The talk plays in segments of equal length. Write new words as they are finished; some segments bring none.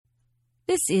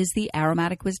This is the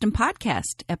Aromatic Wisdom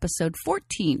Podcast, episode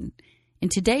 14. In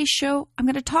today's show, I'm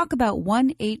going to talk about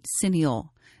 1,8-cineole,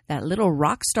 that little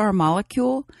rock star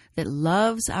molecule that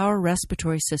loves our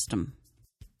respiratory system.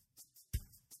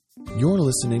 You're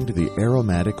listening to the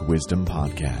Aromatic Wisdom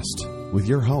Podcast with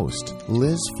your host,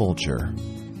 Liz Fulcher.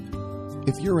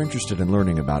 If you're interested in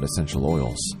learning about essential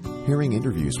oils, hearing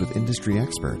interviews with industry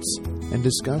experts, and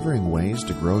discovering ways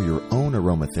to grow your own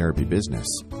aromatherapy business,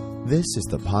 this is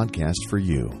the podcast for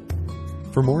you.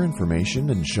 For more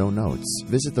information and show notes,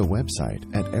 visit the website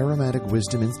at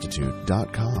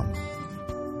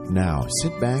aromaticwisdominstitute.com. Now,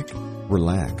 sit back,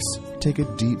 relax, take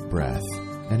a deep breath,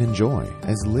 and enjoy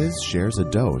as Liz shares a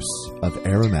dose of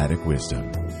aromatic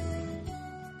wisdom.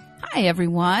 Hi,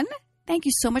 everyone. Thank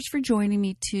you so much for joining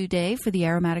me today for the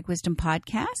Aromatic Wisdom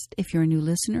Podcast. If you're a new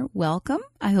listener, welcome.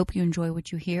 I hope you enjoy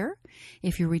what you hear.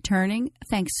 If you're returning,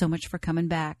 thanks so much for coming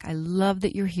back. I love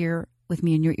that you're here with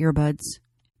me in your earbuds.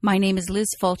 My name is Liz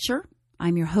Fulcher.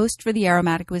 I'm your host for the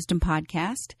Aromatic Wisdom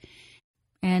Podcast.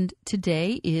 And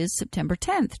today is September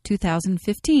 10th,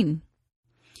 2015.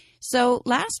 So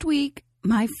last week,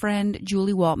 my friend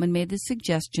Julie Waltman made the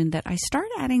suggestion that I start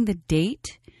adding the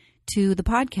date to the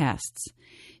podcasts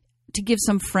to give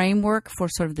some framework for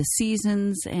sort of the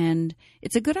seasons, and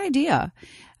it's a good idea.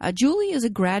 Julie is a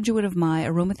graduate of my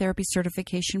aromatherapy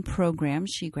certification program.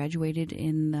 She graduated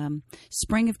in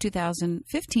spring of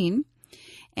 2015,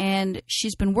 and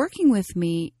she's been working with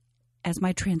me as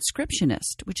my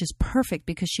transcriptionist, which is perfect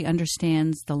because she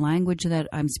understands the language that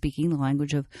I'm speaking, the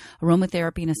language of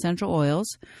aromatherapy and essential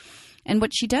oils. And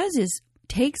what she does is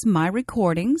takes my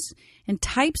recordings and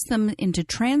types them into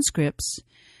transcripts,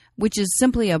 which is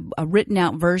simply a written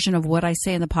out version of what I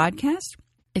say in the podcast.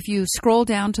 If you scroll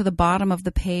down to the bottom of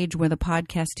the page where the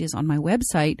podcast is on my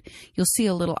website, you'll see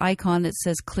a little icon that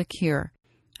says click here.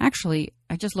 Actually,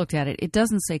 I just looked at it. It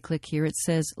doesn't say click here. It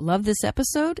says, love this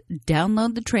episode,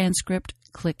 download the transcript,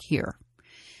 click here.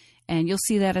 And you'll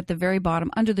see that at the very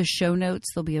bottom. Under the show notes,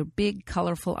 there'll be a big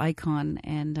colorful icon,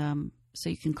 and so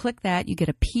you can click that. You get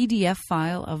a PDF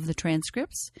file of the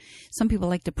transcripts. Some people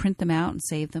like to print them out and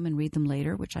save them and read them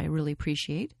later, which I really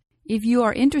appreciate. If you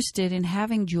are interested in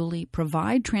having Julie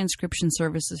provide transcription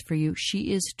services for you,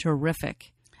 she is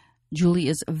terrific. Julie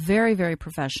is very, very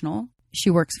professional. She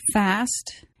works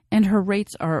fast, and her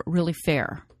rates are really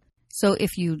fair. So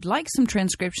if you'd like some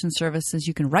transcription services,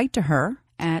 you can write to her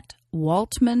at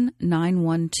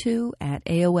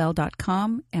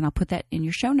waltman912@aol.com, and I'll put that in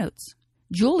your show notes.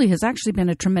 Julie has actually been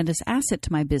a tremendous asset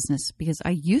to my business because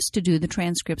I used to do the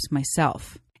transcripts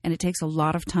myself, and it takes a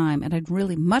lot of time, and I'd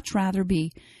really much rather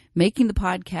be making the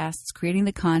podcasts, creating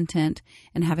the content,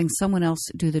 and having someone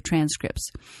else do the transcripts.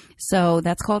 So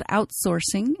that's called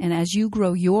outsourcing, and as you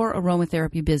grow your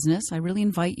aromatherapy business, I really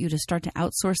invite you to start to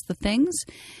outsource the things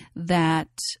that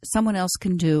someone else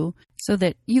can do so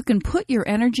that you can put your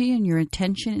energy and your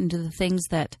attention into the things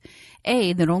that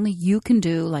only you can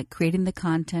do, like creating the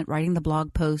content, writing the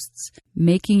blog posts,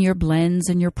 making your blends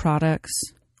and your products,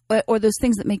 or those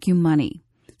things that make you money.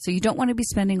 So you don't want to be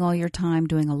spending all your time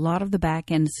doing a lot of the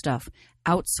back-end stuff.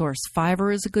 Outsource.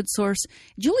 Fiverr is a good source.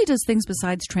 Julie does things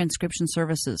besides transcription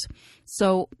services.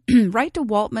 So write to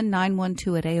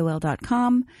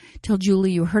waltman912@aol.com. Tell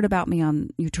Julie you heard about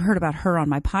her on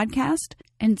my podcast,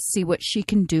 and see what she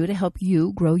can do to help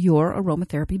you grow your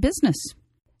aromatherapy business.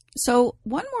 So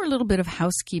one more little bit of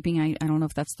housekeeping. I don't know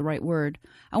if that's the right word.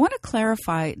 I want to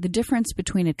clarify the difference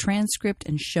between a transcript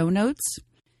and show notes.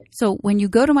 So when you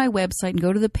go to my website and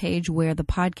go to the page where the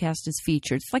podcast is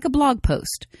featured, it's like a blog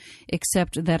post,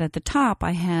 except that at the top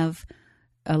I have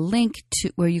a link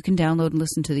to where you can download and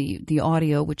listen to the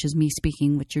audio, which is me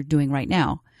speaking, which you're doing right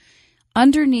now.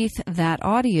 Underneath that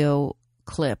audio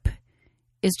clip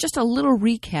is just a little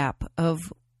recap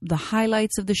of the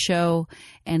highlights of the show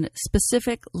and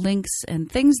specific links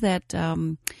and things that,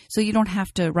 so you don't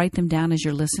have to write them down as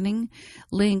you're listening.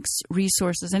 Links,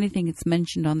 resources, anything that's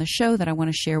mentioned on the show that I want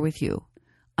to share with you.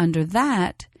 Under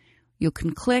that, you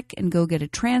can click and go get a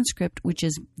transcript, which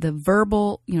is the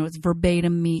verbal, it's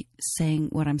verbatim me saying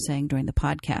what I'm saying during the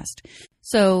podcast.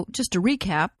 So just to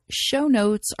recap, show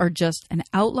notes are just an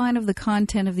outline of the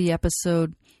content of the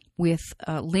episode with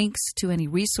links to any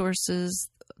resources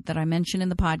that I mention in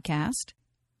the podcast.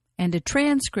 And a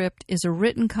transcript is a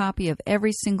written copy of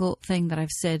every single thing that I've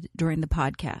said during the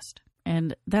podcast.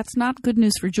 And that's not good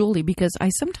news for Julie because I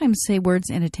sometimes say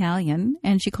words in Italian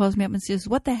and she calls me up and says,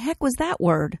 what the heck was that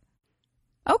word?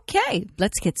 Okay,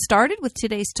 let's get started with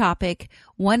today's topic,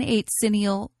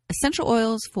 1,8-cineole essential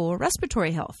oils for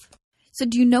respiratory health. So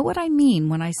do you know what I mean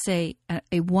when I say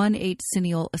a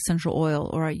 1,8-cineole essential oil,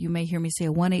 or you may hear me say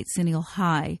a 1,8-cineole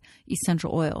high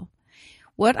essential oil?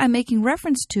 What I'm making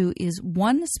reference to is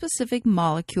one specific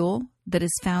molecule that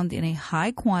is found in a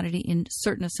high quantity in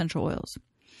certain essential oils.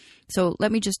 So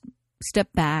let me just step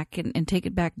back and take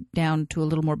it back down to a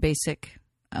little more basic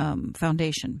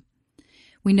foundation.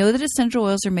 We know that essential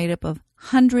oils are made up of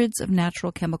hundreds of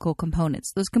natural chemical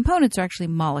components. Those components are actually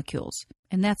molecules.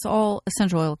 And that's all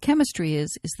essential oil chemistry is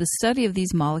the study of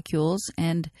these molecules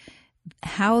and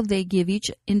how they give each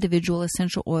individual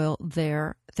essential oil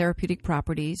their therapeutic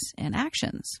properties and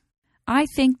actions. I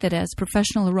think that as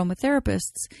professional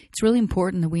aromatherapists, it's really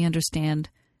important that we understand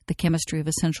the chemistry of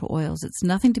essential oils. It's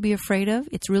nothing to be afraid of.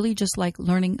 It's really just like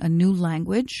learning a new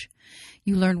language.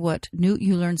 You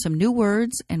learn some new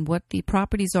words and what the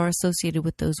properties are associated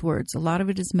with those words. A lot of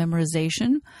it is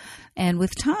memorization, and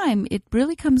with time, it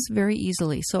really comes very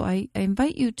easily. So I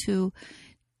invite you to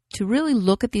really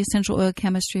look at the essential oil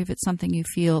chemistry if it's something you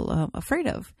feel afraid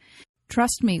of.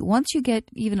 Trust me, once you get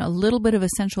even a little bit of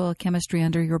essential oil chemistry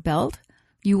under your belt,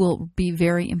 you will be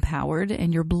very empowered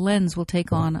and your blends will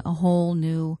take on a whole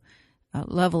new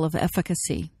level of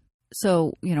efficacy.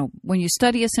 So, when you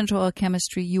study essential oil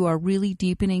chemistry, you are really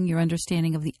deepening your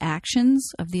understanding of the actions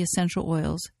of the essential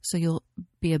oils, so you'll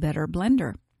be a better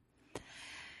blender.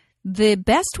 The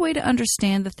best way to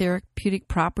understand the therapeutic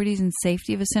properties and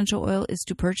safety of essential oil is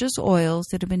to purchase oils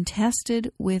that have been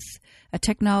tested with a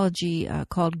technology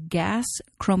called gas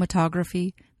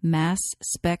chromatography mass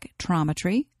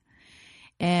spectrometry.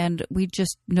 And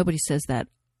nobody says that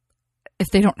if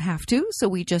they don't have to, so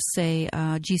we just say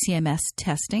GCMS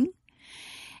testing.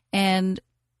 And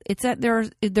it's that there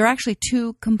are actually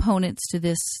two components to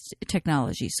this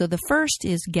technology. So the first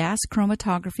is gas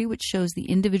chromatography, which shows the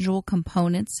individual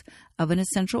components of an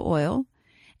essential oil,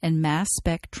 and mass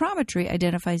spectrometry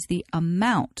identifies the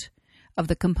amount of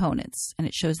the components, and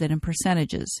it shows that in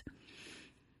percentages.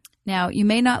 Now, you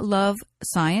may not love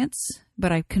science,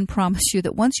 but I can promise you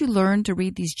that once you learn to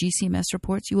read these GCMS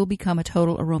reports, you will become a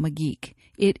total aroma geek.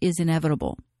 It is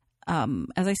inevitable.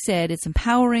 As I said, it's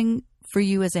empowering for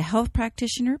you as a health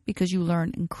practitioner because you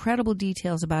learn incredible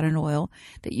details about an oil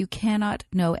that you cannot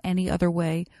know any other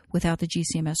way without the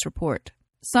GCMS report.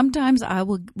 Sometimes I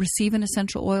will receive an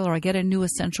essential oil or I get a new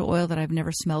essential oil that I've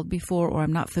never smelled before or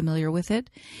I'm not familiar with it,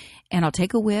 and I'll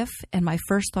take a whiff and my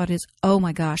first thought is, oh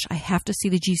my gosh, I have to see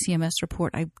the GCMS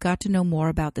report. I've got to know more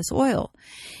about this oil.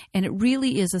 And it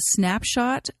really is a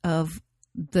snapshot of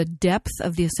the depth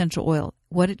of the essential oil,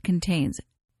 what it contains.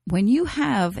 When you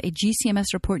have a GCMS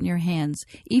report in your hands,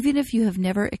 even if you have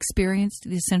never experienced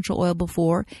the essential oil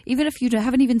before, even if you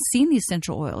haven't even seen the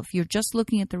essential oil, if you're just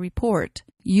looking at the report,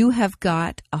 you have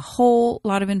got a whole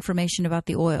lot of information about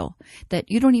the oil that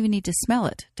you don't even need to smell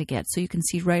it to get. So you can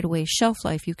see right away shelf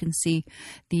life, you can see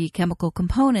the chemical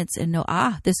components and know,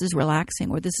 this is relaxing,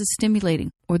 or this is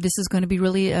stimulating, or this is going to be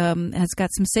really, has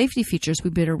got some safety features. We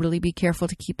better really be careful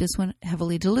to keep this one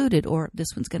heavily diluted, or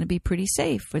this one's going to be pretty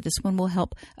safe, or this one will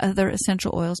help other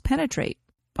essential oils penetrate.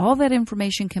 All that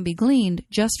information can be gleaned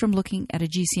just from looking at a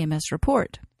GCMS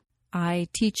report. I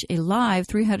teach a live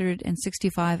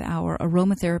 365-hour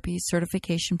aromatherapy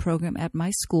certification program at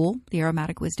my school, the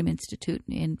Aromatic Wisdom Institute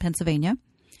in Pennsylvania.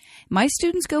 My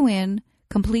students go in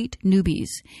complete newbies,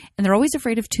 and they're always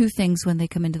afraid of two things when they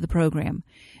come into the program.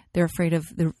 They're afraid of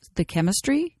the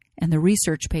chemistry and the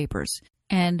research papers.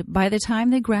 And by the time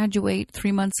they graduate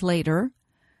 3 months later,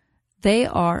 they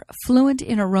are fluent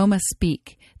in aroma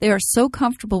speak. They are so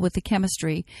comfortable with the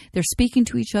chemistry. They're speaking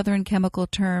to each other in chemical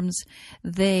terms.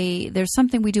 There's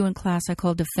something we do in class I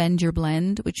call defend your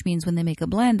blend, which means when they make a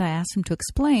blend, I ask them to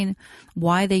explain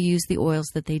why they use the oils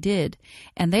that they did.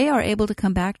 And they are able to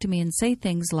come back to me and say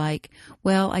things like,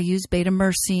 well, I used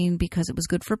beta-myrcene because it was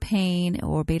good for pain,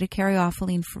 or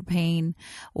beta-caryophyllene for pain,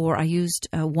 or I used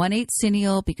 1,8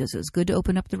 Cineole because it was good to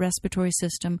open up the respiratory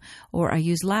system, or I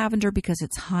used lavender because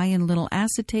it's high in little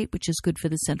acetate, which is good for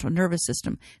the central nervous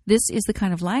system. This is the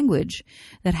kind of language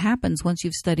that happens once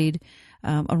you've studied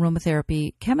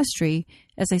aromatherapy chemistry.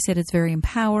 As I said, it's very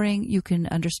empowering. You can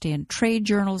understand trade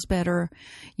journals better.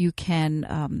 You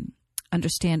can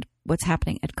understand what's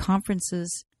happening at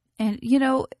conferences. And,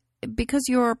 because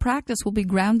your practice will be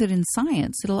grounded in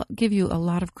science, it'll give you a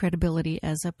lot of credibility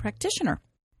as a practitioner.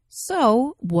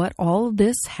 So what all of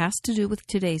this has to do with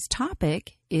today's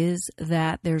topic is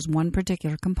that there's one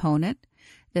particular component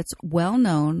that's well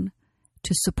known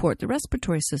to support the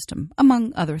respiratory system,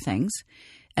 among other things,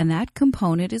 and that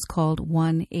component is called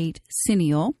 1,8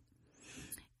 Cineole.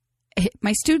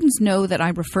 My students know that I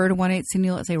refer to 1,8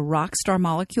 Cineole as a rock star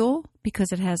molecule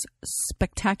because it has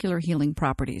spectacular healing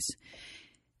properties.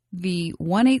 The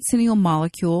 1,8 Cineole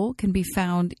molecule can be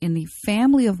found in the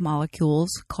family of molecules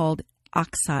called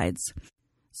oxides.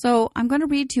 So I'm going to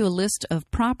read to you a list of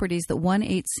properties that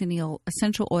 1,8 Cineole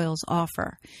essential oils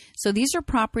offer. So these are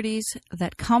properties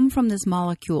that come from this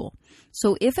molecule.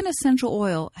 So if an essential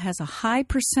oil has a high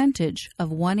percentage of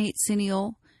 1,8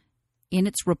 Cineole in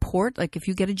its report, like if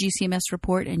you get a GCMS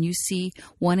report and you see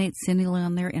 1,8 Cineole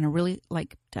on there in a really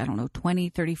 20,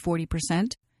 30,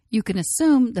 40%, you can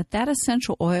assume that that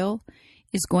essential oil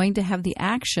is going to have the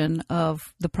action of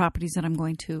the properties that I'm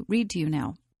going to read to you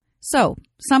now. So,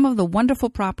 some of the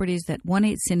wonderful properties that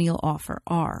 1,8 Cineole offer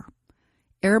are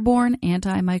airborne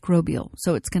antimicrobial,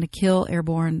 so it's going to kill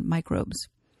airborne microbes.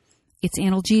 It's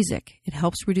analgesic, it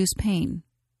helps reduce pain.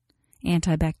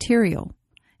 Antibacterial,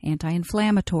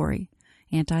 anti-inflammatory,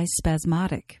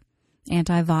 antispasmodic,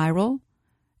 antiviral,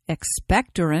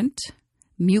 expectorant,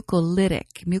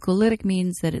 mucolytic. Mucolytic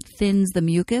means that it thins the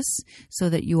mucus so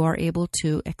that you are able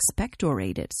to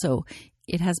expectorate it. So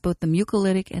it has both the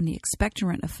mucolytic and the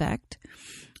expectorant effect,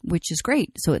 which is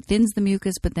great. So it thins the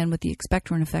mucus, but then with the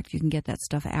expectorant effect, you can get that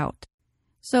stuff out.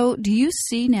 So do you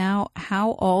see now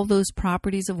how all those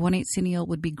properties of 1,8 Cineole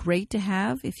would be great to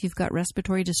have if you've got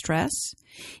respiratory distress,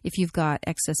 if you've got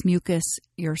excess mucus,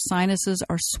 your sinuses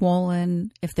are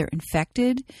swollen, if they're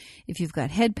infected, if you've got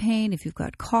head pain, if you've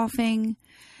got coughing,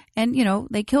 and,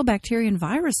 they kill bacteria and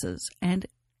viruses. And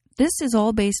this is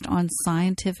all based on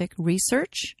scientific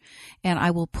research, and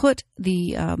I will put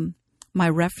the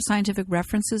scientific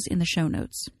references in the show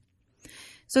notes.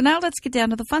 So now let's get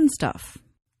down to the fun stuff.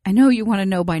 I know you want to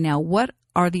know by now what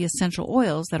are the essential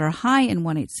oils that are high in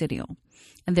 1,8 Cineole,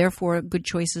 and therefore good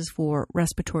choices for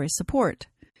respiratory support.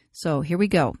 So here we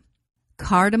go.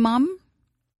 Cardamom,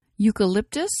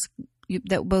 eucalyptus,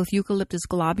 both Eucalyptus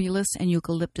globulus and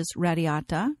Eucalyptus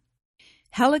radiata,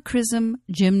 Helichrysum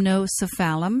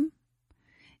gymnocephalum,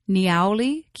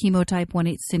 Cineole, chemotype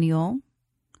 1,8 Cineole,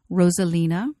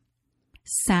 Rosalina,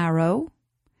 Sarrow,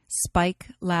 Spike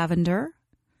lavender,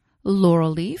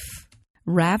 laurel leaf,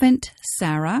 Ravent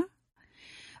Sarah,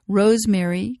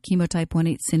 Rosemary, chemotype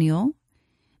 1,8 Cineole,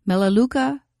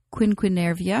 Melaleuca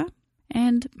quinquenervia,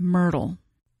 and myrtle.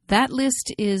 That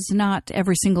list is not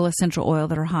every single essential oil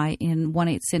that are high in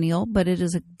 1,8 Cineole, but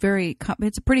it's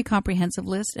a pretty comprehensive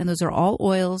list, and those are all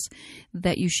oils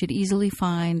that you should easily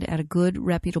find at a good,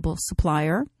 reputable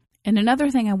supplier. And another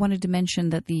thing I wanted to mention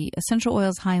that the essential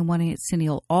oils high in 1,8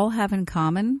 Cineole all have in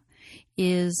common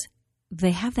is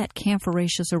they have that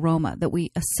camphoraceous aroma that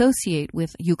we associate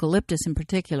with eucalyptus in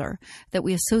particular, that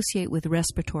we associate with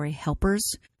respiratory helpers.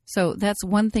 So that's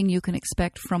one thing you can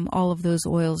expect from all of those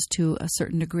oils to a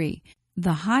certain degree.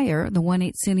 The higher the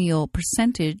 1,8 Cineole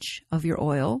percentage of your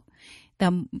oil,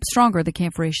 the stronger the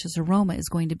camphoraceous aroma is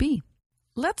going to be.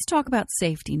 Let's talk about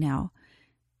safety now.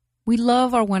 We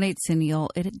love our 1,8 Cineole.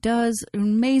 It does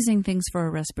amazing things for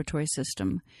our respiratory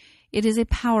system. It is a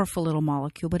powerful little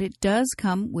molecule, but it does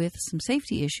come with some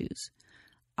safety issues.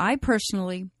 I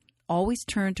personally always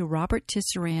turn to Robert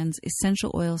Tisserand's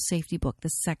Essential Oil Safety Book, the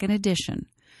second edition,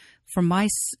 for my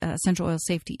essential oil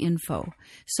safety info.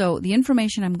 So the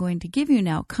information I'm going to give you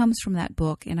now comes from that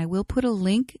book, and I will put a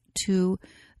link to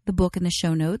the book in the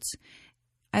show notes.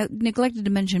 I neglected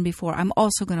to mention before, I'm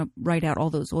also going to write out all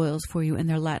those oils for you in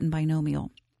their Latin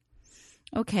binomial.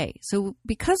 Okay, so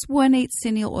because 1,8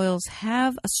 Cineole oils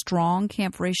have a strong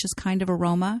camphoraceous kind of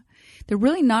aroma, they're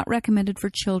really not recommended for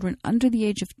children under the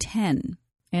age of 10.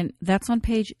 And that's on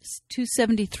page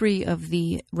 273 of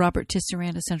the Robert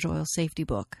Tisserand Essential Oil Safety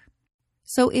Book.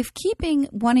 So if keeping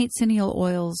 1,8 Cineole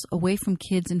oils away from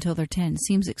kids until they're 10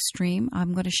 seems extreme,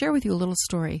 I'm going to share with you a little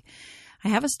story. I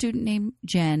have a student named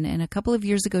Jen, and a couple of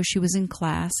years ago she was in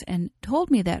class and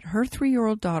told me that her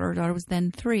 3-year-old daughter was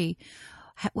then 3,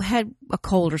 had a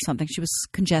cold or something. She was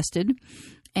congested.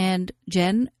 And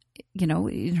Jen,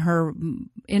 in her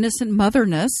innocent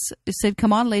motherness, said,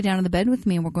 come on, lay down in the bed with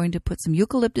me, and we're going to put some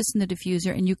eucalyptus in the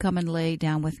diffuser, and you come and lay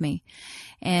down with me.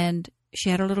 And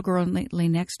she had her little girl lay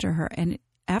next to her. And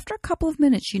after a couple of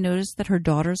minutes, she noticed that her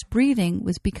daughter's breathing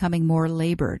was becoming more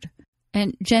labored.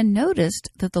 And Jen noticed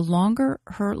that the longer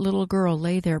her little girl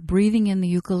lay there breathing in the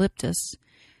eucalyptus,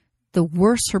 the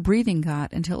worse her breathing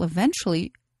got, until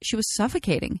eventually she was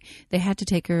suffocating. They had to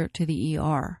take her to the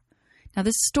ER. Now,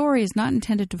 this story is not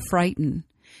intended to frighten.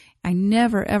 I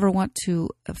never, ever want to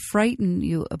frighten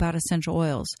you about essential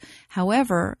oils.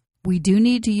 However, we do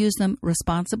need to use them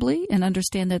responsibly and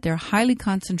understand that they're highly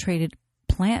concentrated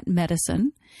plant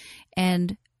medicine.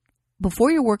 And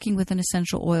before you're working with an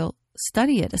essential oil,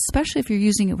 study it, especially if you're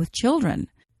using it with children.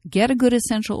 Get a good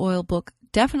essential oil book.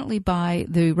 Definitely buy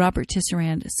the Robert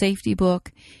Tisserand Safety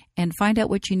Book and find out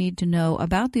what you need to know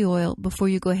about the oil before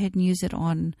you go ahead and use it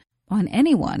on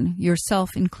anyone,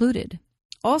 yourself included.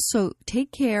 Also,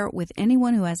 take care with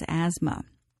anyone who has asthma.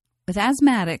 With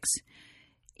asthmatics,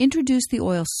 introduce the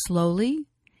oil slowly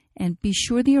and be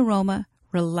sure the aroma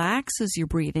relaxes your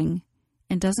breathing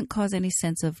and doesn't cause any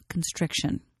sense of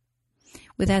constriction.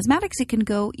 With asthmatics, it can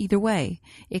go either way.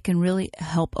 It can really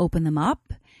help open them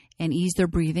up and ease their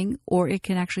breathing, or it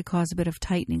can actually cause a bit of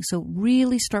tightening. So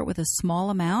really start with a small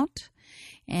amount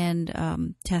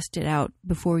and test it out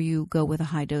before you go with a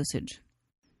high dosage.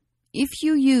 If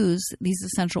you use these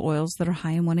essential oils that are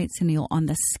high in 1,8 cineole on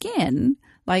the skin,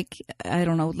 like, I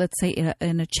don't know, let's say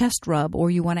in a chest rub, or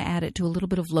you want to add it to a little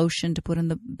bit of lotion to put in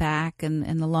the back and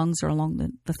the lungs or along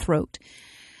the throat,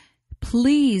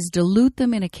 please dilute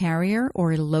them in a carrier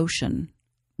or a lotion.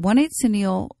 1,8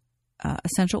 cineole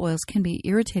essential oils can be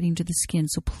irritating to the skin,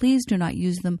 so please do not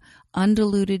use them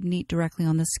undiluted neat directly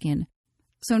on the skin.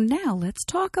 So now let's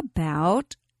talk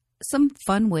about some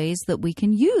fun ways that we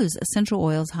can use essential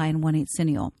oils high in 1,8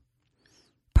 cineole.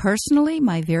 Personally,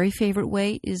 my very favorite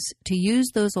way is to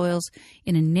use those oils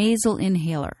in a nasal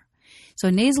inhaler. So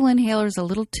a nasal inhaler is a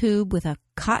little tube with a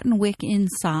cotton wick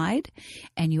inside,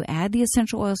 and you add the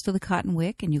essential oils to the cotton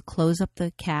wick, and you close up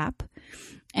the cap,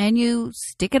 and you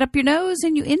stick it up your nose,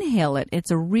 and you inhale it.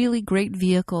 It's a really great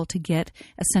vehicle to get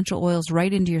essential oils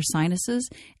right into your sinuses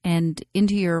and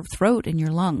into your throat and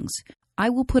your lungs. I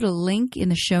will put a link in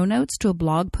the show notes to a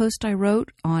blog post I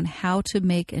wrote on how to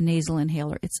make a nasal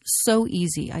inhaler. It's so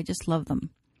easy. I just love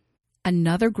them.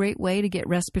 Another great way to get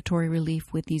respiratory relief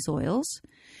with these oils,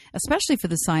 especially for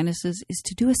the sinuses, is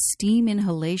to do a steam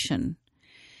inhalation.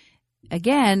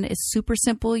 Again, it's super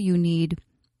simple. You need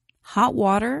hot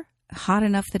water, hot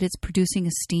enough that it's producing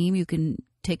a steam. You can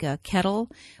take a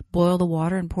kettle, boil the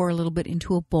water, and pour a little bit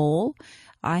into a bowl.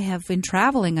 I have been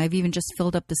traveling. I've even just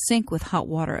filled up the sink with hot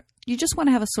water. You just want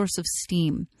to have a source of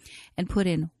steam and put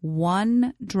in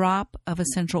 1 drop of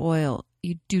essential oil.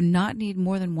 You do not need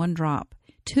more than 1 drop,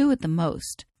 2 at the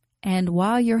most. And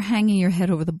while you're hanging your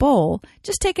head over the bowl,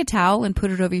 just take a towel and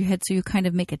put it over your head so you kind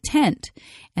of make a tent.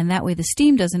 And that way the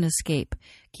steam doesn't escape.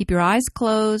 Keep your eyes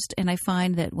closed. And I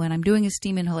find that when I'm doing a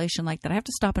steam inhalation like that, I have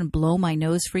to stop and blow my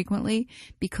nose frequently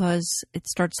because it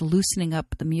starts loosening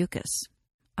up the mucus.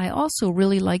 I also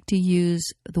really like to use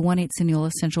the 1,8 cineole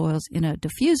essential oils in a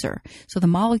diffuser. So the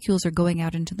molecules are going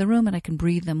out into the room and I can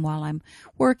breathe them while I'm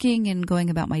working and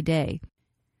going about my day.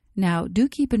 Now, do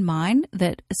keep in mind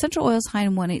that essential oils high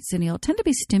in 1,8 cineole tend to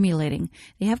be stimulating.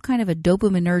 They have kind of a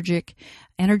dopaminergic,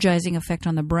 energizing effect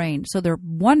on the brain. So they're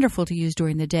wonderful to use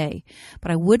during the day.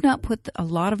 But I would not put a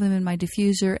lot of them in my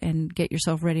diffuser and get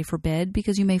yourself ready for bed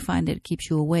because you may find that it keeps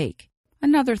you awake.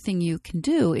 Another thing you can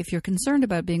do if you're concerned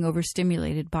about being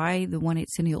overstimulated by the 1,8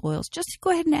 cineole oils, just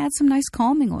go ahead and add some nice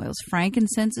calming oils.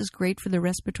 Frankincense is great for the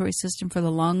respiratory system, for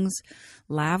the lungs.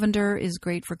 Lavender is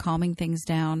great for calming things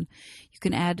down. You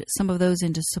can add some of those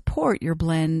in to support your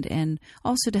blend and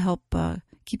also to help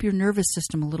keep your nervous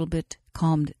system a little bit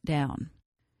calmed down.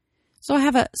 So I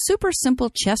have a super simple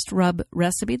chest rub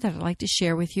recipe that I'd like to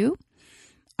share with you.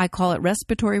 I call it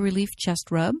Respiratory Relief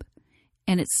Chest Rub.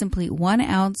 And it's simply 1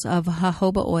 ounce of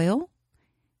jojoba oil,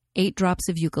 8 drops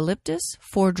of eucalyptus,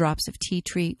 4 drops of tea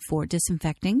tree for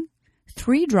disinfecting,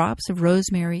 3 drops of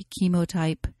rosemary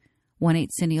chemotype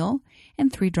 1/8 cineole,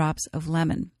 and 3 drops of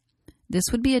lemon. This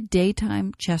would be a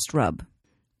daytime chest rub.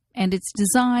 And it's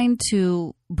designed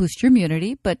to boost your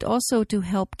immunity, but also to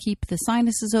help keep the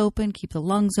sinuses open, keep the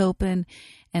lungs open,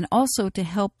 and also to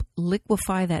help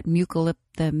liquefy that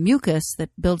the mucus that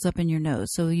builds up in your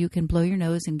nose so you can blow your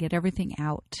nose and get everything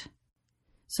out.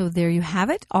 So there you have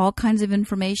it, all kinds of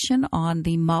information on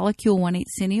the molecule 1/8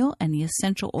 cineole and the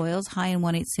essential oils high in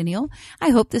 1/8 cineole. I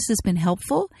hope this has been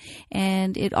helpful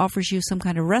and it offers you some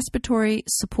kind of respiratory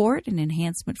support and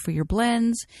enhancement for your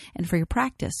blends and for your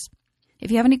practice. If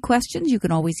you have any questions, you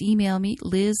can always email me,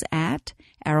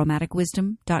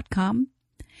 liz@aromaticwisdom.com.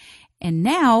 And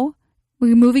now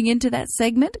we're moving into that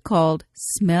segment called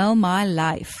Smell My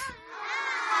Life.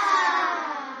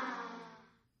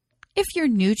 If you're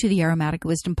new to the Aromatic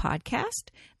Wisdom podcast,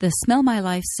 the Smell My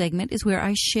Life segment is where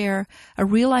I share a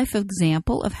real-life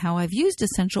example of how I've used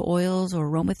essential oils or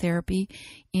aromatherapy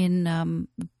in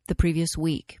the previous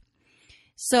week.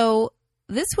 So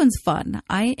this one's fun.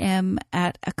 I am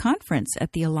at a conference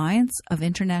at the Alliance of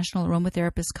International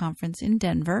Aromatherapists Conference in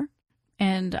Denver,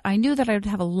 and I knew that I would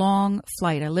have a long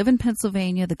flight. I live in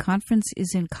Pennsylvania. The conference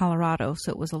is in Colorado,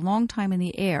 so it was a long time in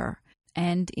the air.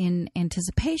 And in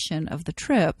anticipation of the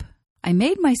trip, I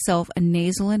made myself a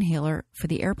nasal inhaler for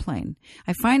the airplane.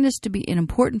 I find this to be an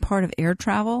important part of air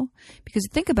travel because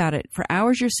think about it. For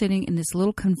hours you're sitting in this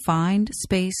little confined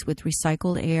space with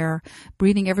recycled air,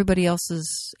 breathing everybody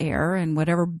else's air and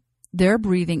whatever they're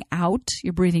breathing out,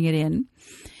 you're breathing it in.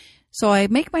 So I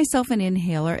make myself an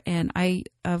inhaler, and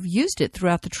I've used it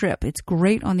throughout the trip. It's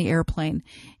great on the airplane.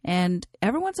 And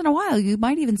every once in a while, you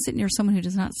might even sit near someone who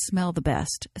does not smell the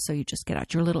best. So you just get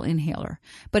out your little inhaler.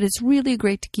 But it's really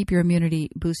great to keep your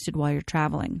immunity boosted while you're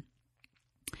traveling.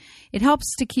 It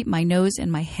helps to keep my nose and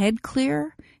my head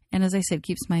clear. And as I said,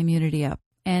 keeps my immunity up.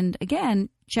 And again,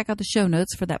 check out the show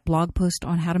notes for that blog post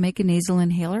on how to make a nasal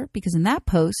inhaler, because in that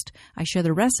post, I share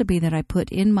the recipe that I put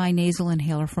in my nasal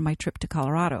inhaler for my trip to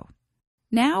Colorado.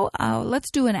 Now, let's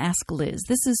do an Ask Liz.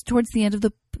 This is towards the end of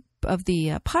the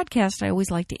podcast. I always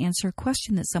like to answer a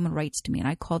question that someone writes to me, and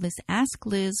I call this Ask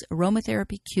Liz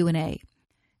Aromatherapy Q&A.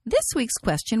 This week's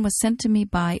question was sent to me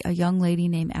by a young lady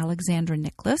named Alexandra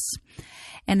Nicholas.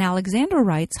 And Alexandra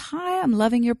writes, "Hi, I'm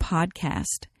loving your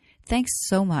podcast. Thanks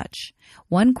so much.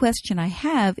 One question I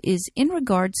have is in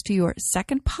regards to your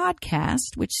second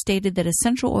podcast, which stated that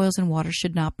essential oils and water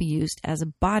should not be used as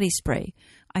a body spray.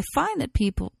 I find that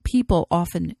people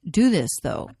often do this,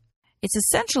 though. It's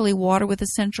essentially water with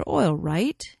essential oil,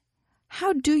 right?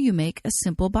 How do you make a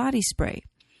simple body spray?"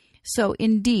 So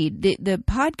indeed, the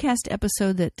podcast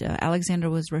episode that Alexandra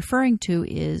was referring to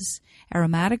is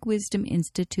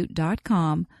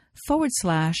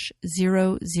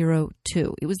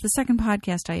aromaticwisdominstitute.com/002. It was the second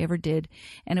podcast I ever did,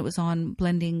 and it was on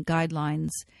blending guidelines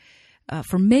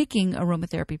for making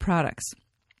aromatherapy products.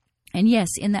 And yes,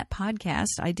 in that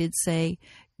podcast, I did say,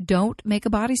 don't make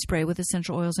a body spray with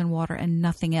essential oils and water and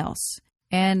nothing else.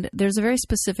 And there's a very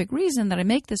specific reason that I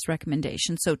make this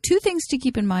recommendation. So 2 things to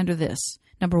keep in mind are this.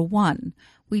 Number 1,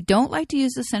 we don't like to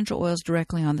use essential oils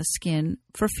directly on the skin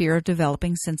for fear of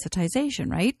developing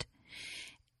sensitization, right?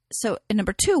 So, and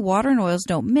number 2, water and oils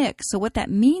don't mix. So what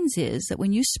that means is that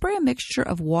when you spray a mixture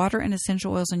of water and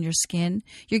essential oils on your skin,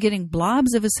 you're getting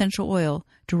blobs of essential oil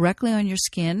directly on your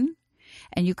skin,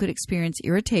 and you could experience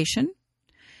irritation.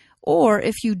 Or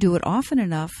if you do it often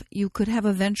enough, you could have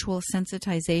eventual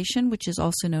sensitization, which is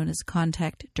also known as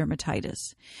contact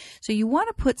dermatitis. So you want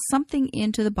to put something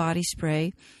into the body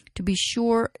spray to be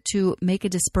sure to make a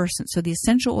dispersant. So the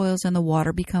essential oils and the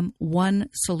water become one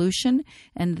solution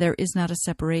and there is not a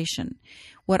separation.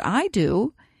 What I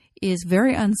do is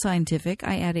very unscientific.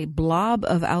 I add a blob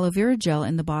of aloe vera gel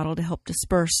in the bottle to help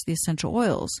disperse the essential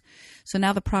oils. So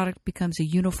now the product becomes a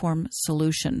uniform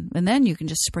solution. And then you can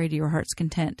just spray to your heart's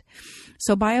content.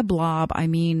 So by a blob, I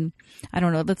mean, I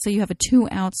don't know, let's say you have a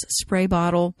 2-ounce spray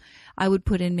bottle. I would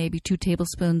put in maybe 2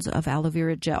 tablespoons of aloe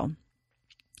vera gel.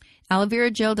 Aloe vera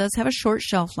gel does have a short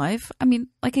shelf life. I mean,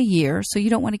 like a year. So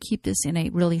you don't want to keep this in a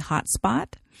really hot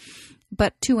spot.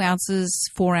 But 2 ounces,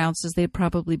 4 ounces, they'd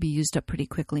probably be used up pretty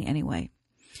quickly anyway.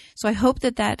 So I hope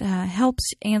that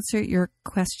helps answer your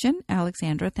question,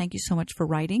 Alexandra. Thank you so much for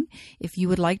writing. If you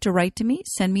would like to write to me,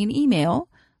 send me an email,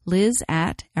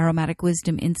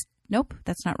 liz@aromaticwisdom. Nope,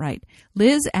 that's not right.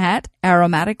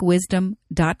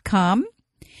 liz@aromaticwisdom.com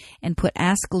and put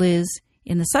Ask Liz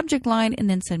in the subject line and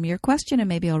then send me your question and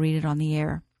maybe I'll read it on the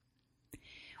air.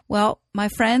 Well, my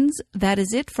friends, that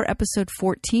is it for episode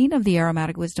 14 of the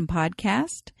Aromatic Wisdom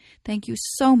Podcast. Thank you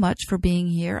so much for being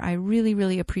here. I really,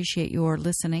 really appreciate your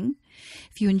listening.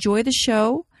 If you enjoy the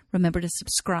show, remember to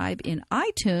subscribe in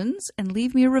iTunes and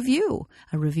leave me a review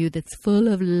that's full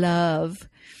of love.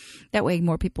 That way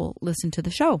more people listen to the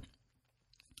show.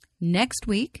 Next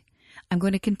week, I'm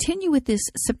going to continue with this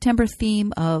September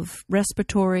theme of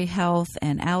respiratory health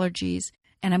and allergies.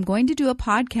 And I'm going to do a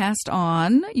podcast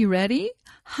on, you ready?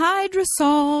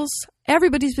 Hydrosols.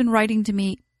 Everybody's been writing to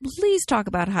me, please talk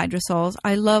about hydrosols.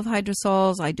 I love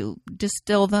hydrosols. I do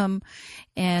distill them,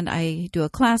 and I do a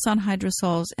class on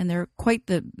hydrosols, and they're quite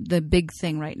the big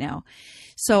thing right now.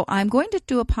 So I'm going to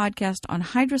do a podcast on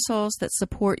hydrosols that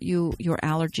support your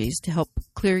allergies to help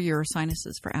clear your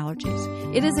sinuses for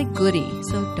allergies. It is a goodie,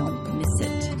 so don't miss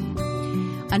it.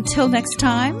 Until next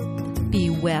time,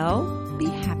 be well, be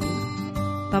happy.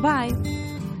 Bye-bye.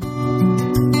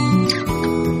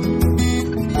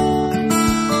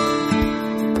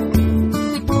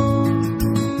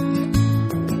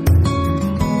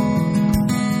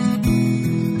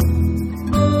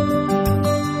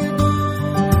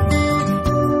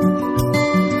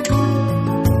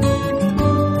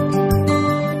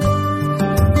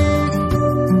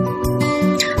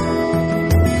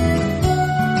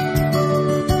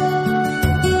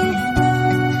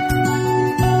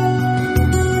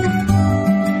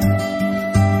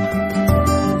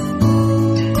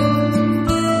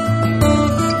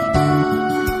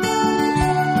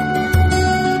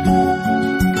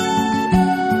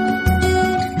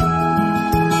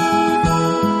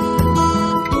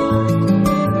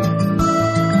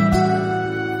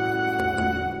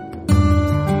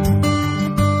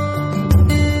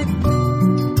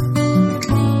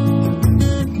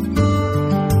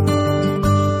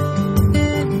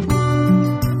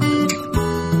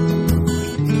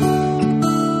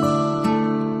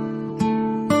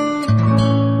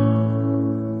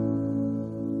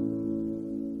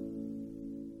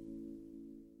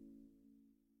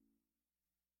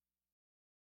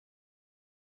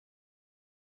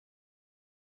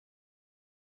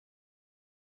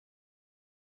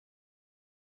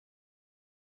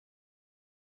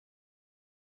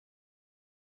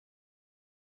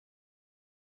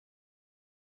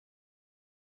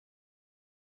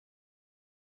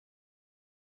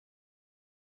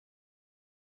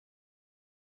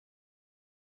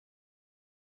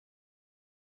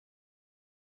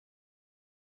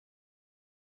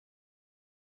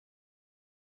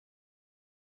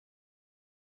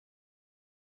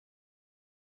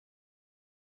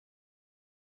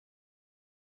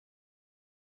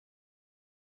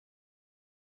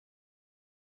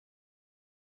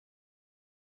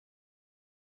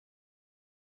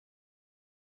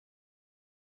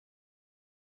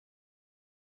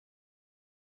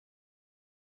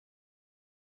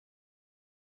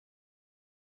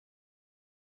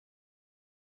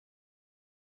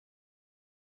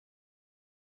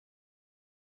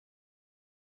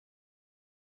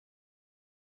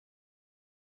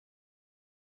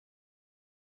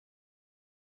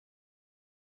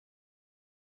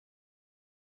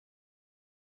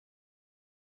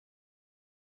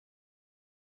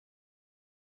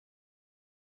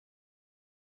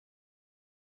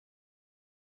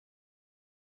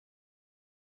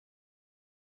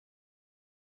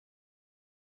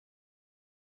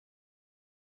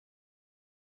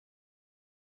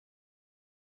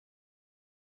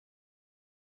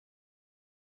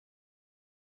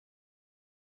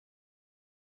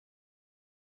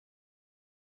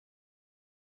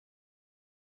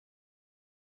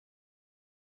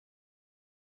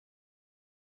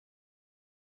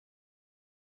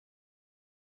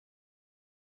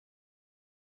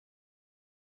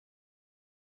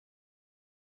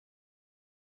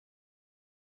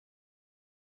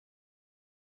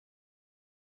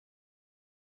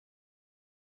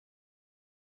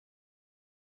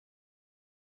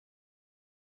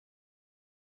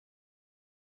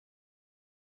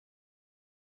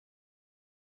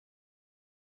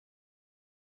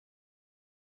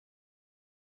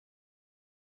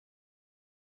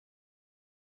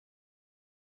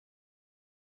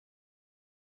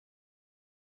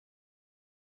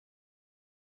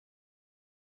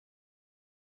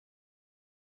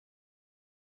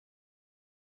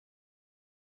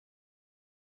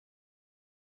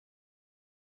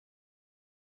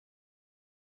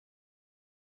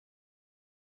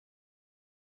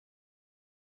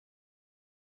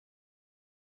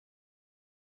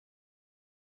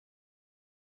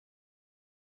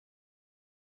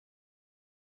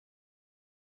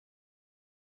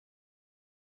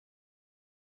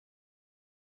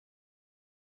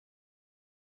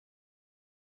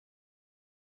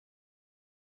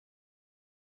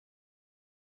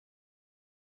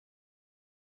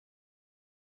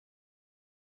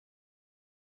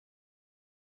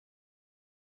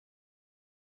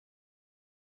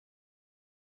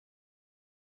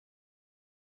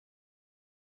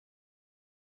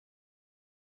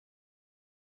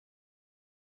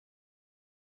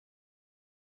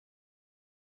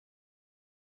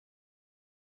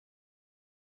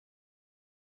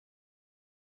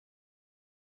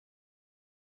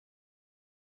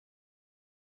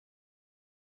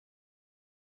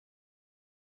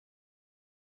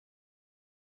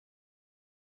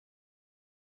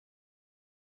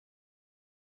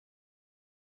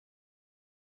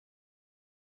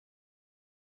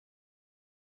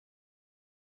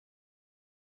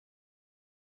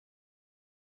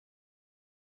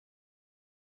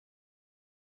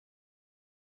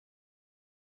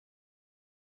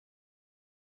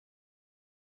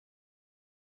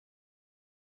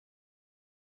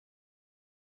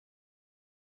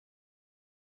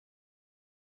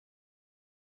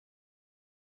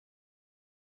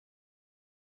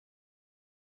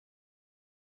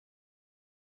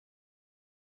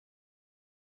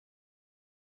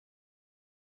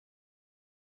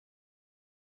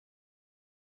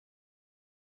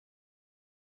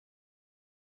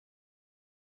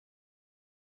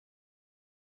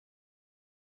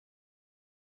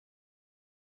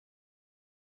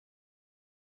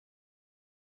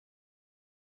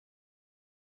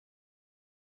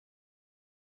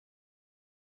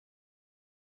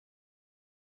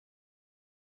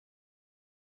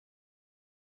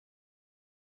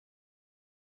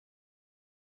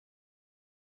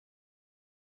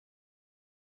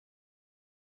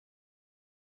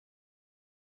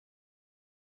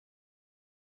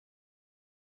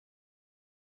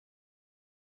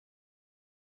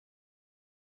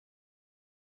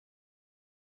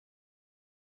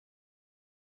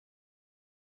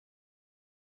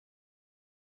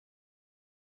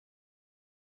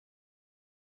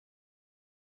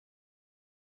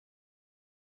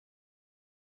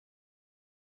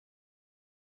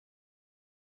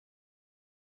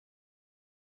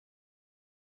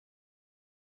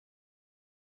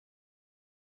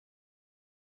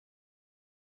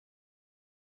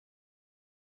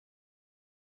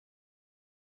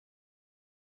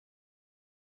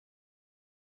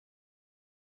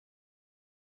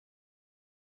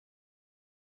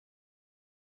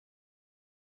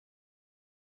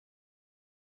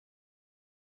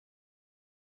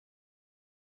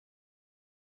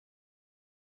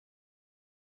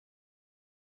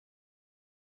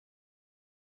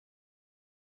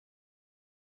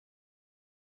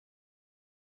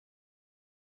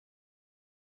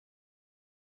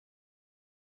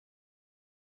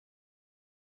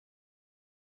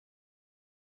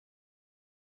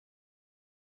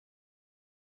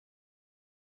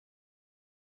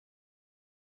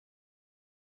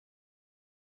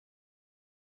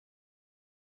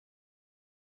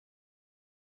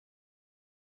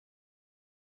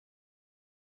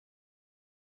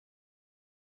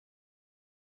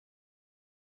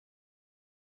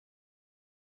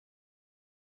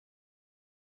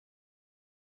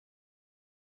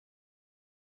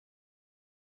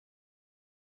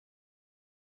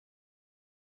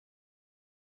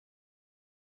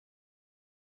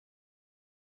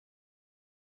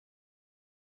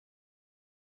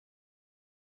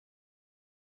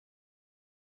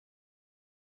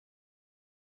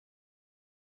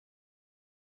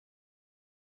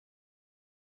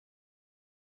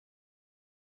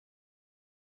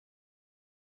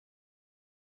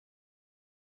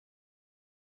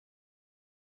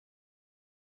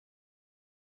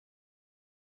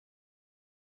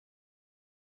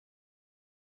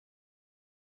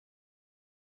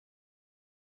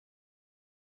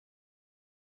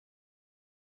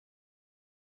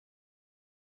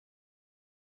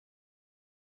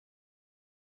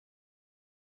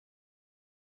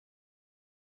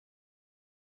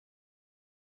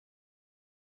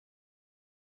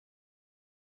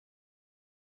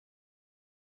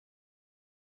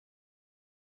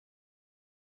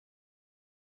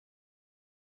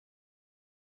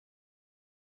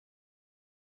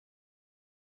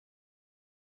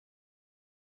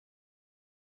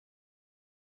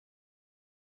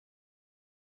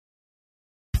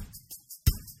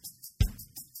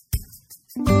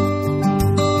 you.